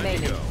enemy Down you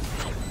remaining. go.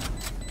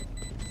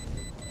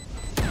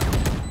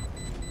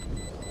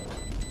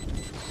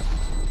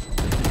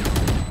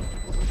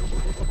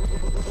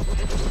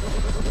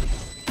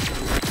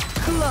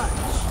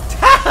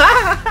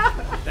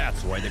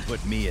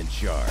 put me in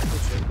charge.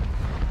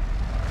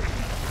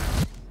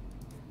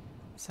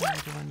 Sorry,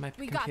 everyone. My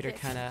We got computer this.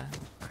 kind of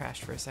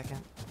crashed for a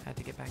second. I had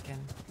to get back in.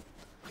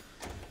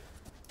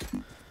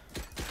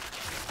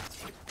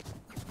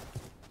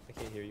 I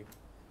can't hear you.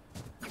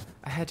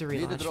 I had to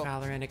Need a relaunch drop.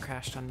 Valorant. It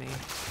crashed on me.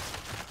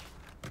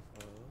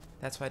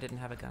 That's why I didn't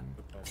have a gun.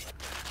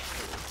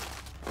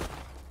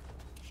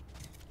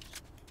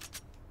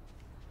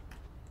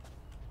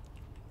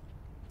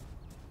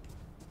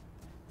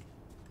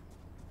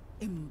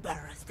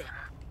 Embarrass them.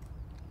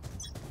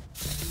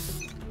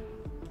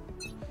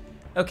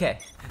 Okay.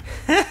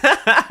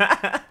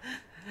 It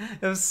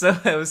was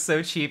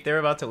so cheap. They were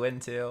about to win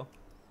too.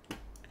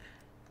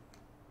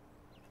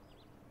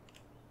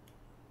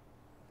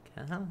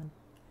 Come on.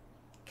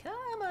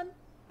 Come on.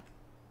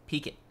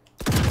 Peek it.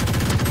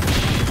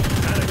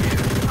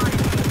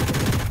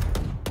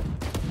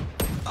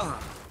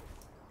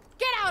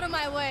 Get out of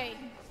my way!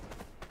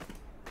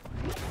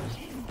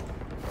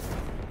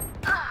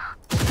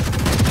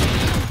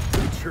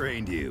 Who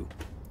trained you?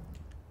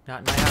 Not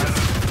in my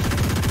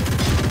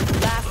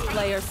house. Last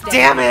player standing.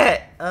 Damn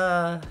it!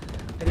 I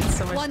did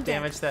so much One dead.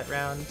 damage that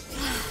round.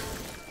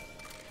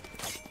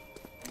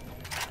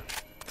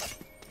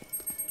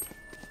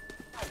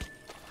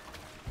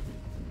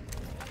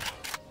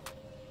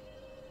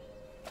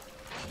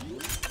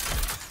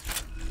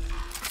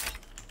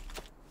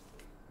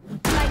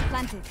 Light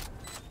planted.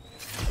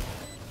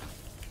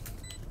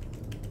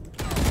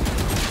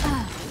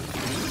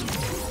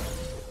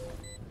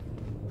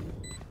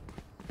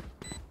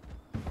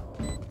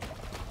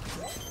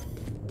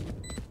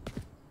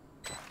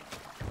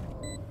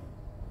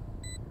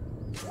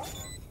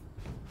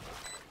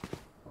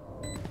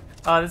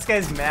 Oh, this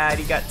guy's mad.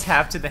 He got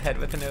tapped in the head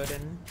with an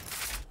Odin.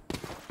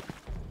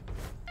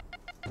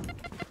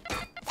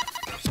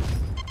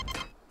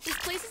 This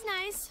place is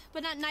nice,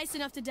 but not nice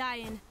enough to die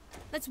in.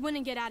 Let's win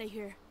and get out of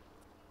here.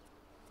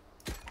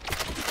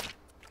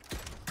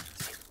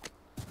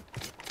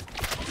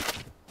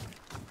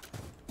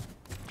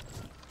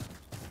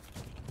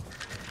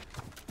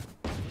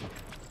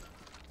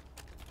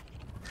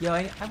 Yo,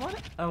 I want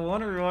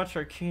to rewatch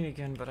Arcane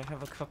again, but I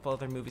have a couple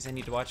other movies I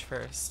need to watch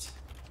first.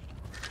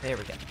 There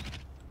we go.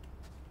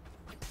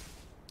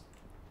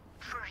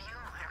 For you,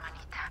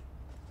 hermanita.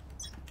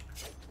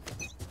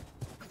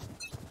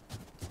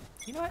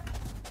 You know what?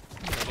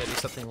 I'm gonna go do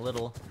something a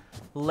little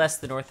less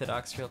than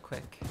orthodox real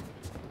quick.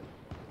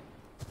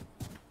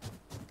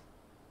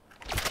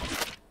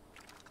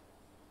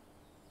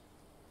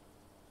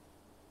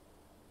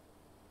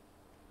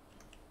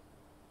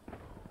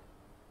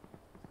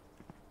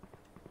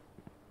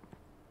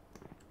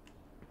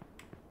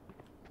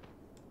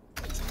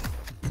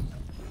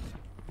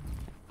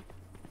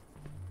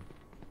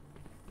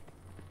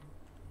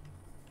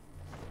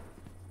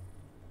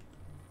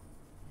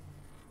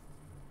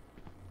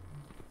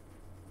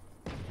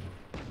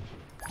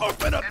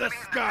 Open up the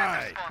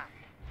sky!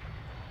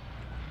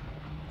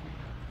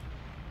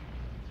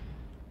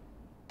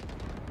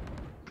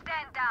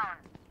 Stand down.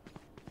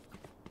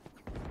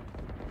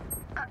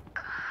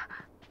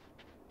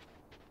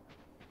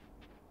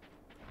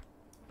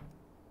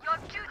 Your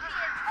duty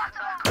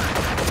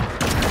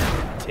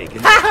is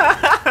Taken.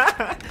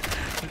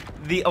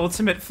 The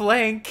ultimate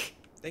flank.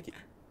 Thank you.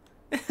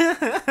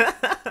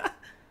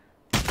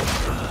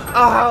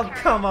 Oh,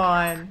 come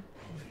on.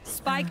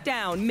 Spike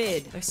down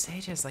mid. Their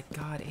Sage has like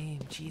God aim.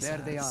 Jesus. There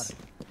they are.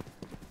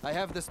 I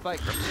have the spike.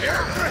 Prepare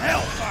for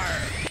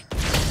hellfire!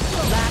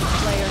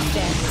 Last player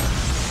standing.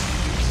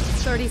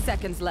 30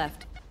 seconds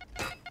left.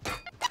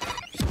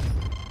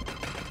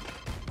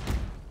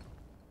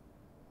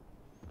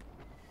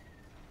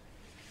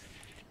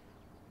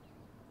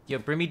 Yo,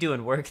 Brimmy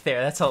doing work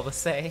there. That's all to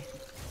say.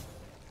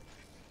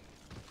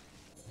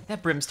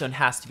 That brimstone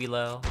has to be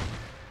low.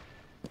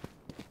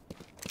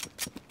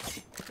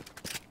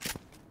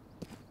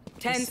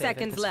 10 Just save it at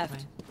seconds this left.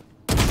 point.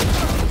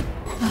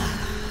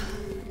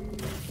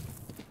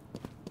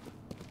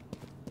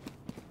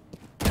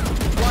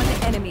 One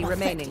enemy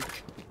remaining.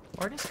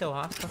 Or just go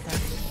off. Okay.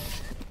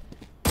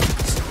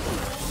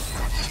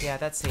 Yeah,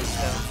 that's Sage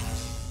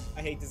though.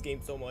 I hate this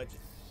game so much.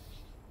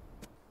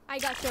 I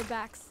got your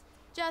backs.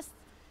 Just,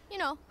 you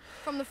know,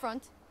 from the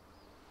front.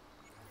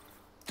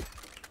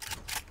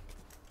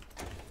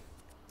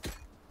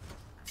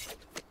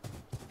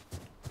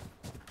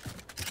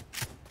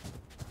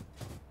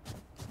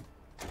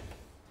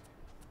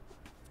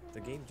 The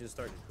game just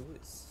started. Who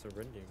is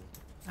surrendering?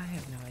 I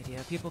have no idea.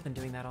 People have been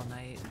doing that all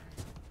night.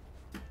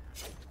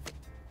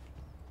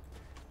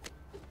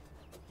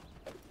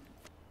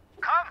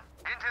 come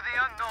into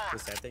the unknown. The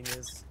sad thing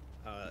is,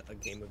 a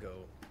game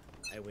ago,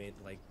 I went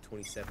like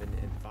 27-5,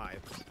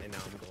 and now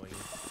I'm going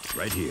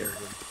Right here.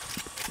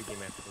 every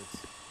game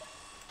afterwards.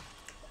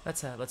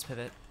 Let's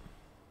pivot.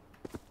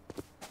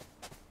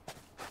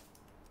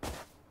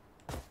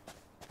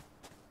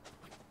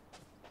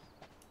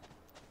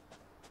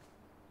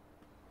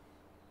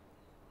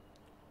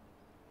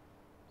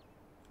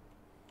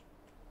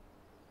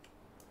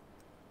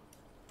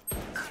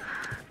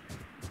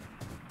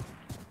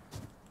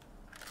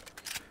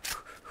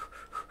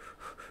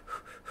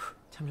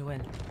 Time to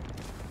win.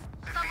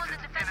 Someone in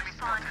the defensive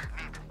spawn.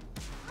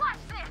 Watch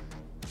this!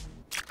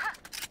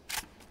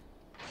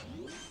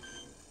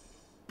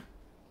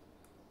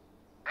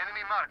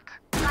 Enemy marked.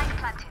 Light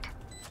planted.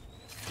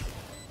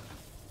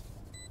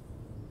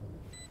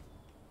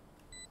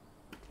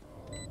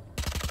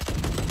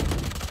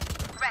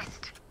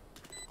 Rest.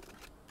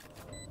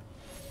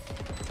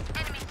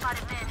 Enemy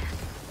spotted mid.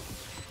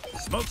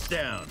 Smoke's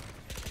down.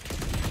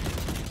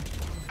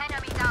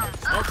 Enemy down.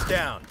 Smoke's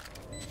down.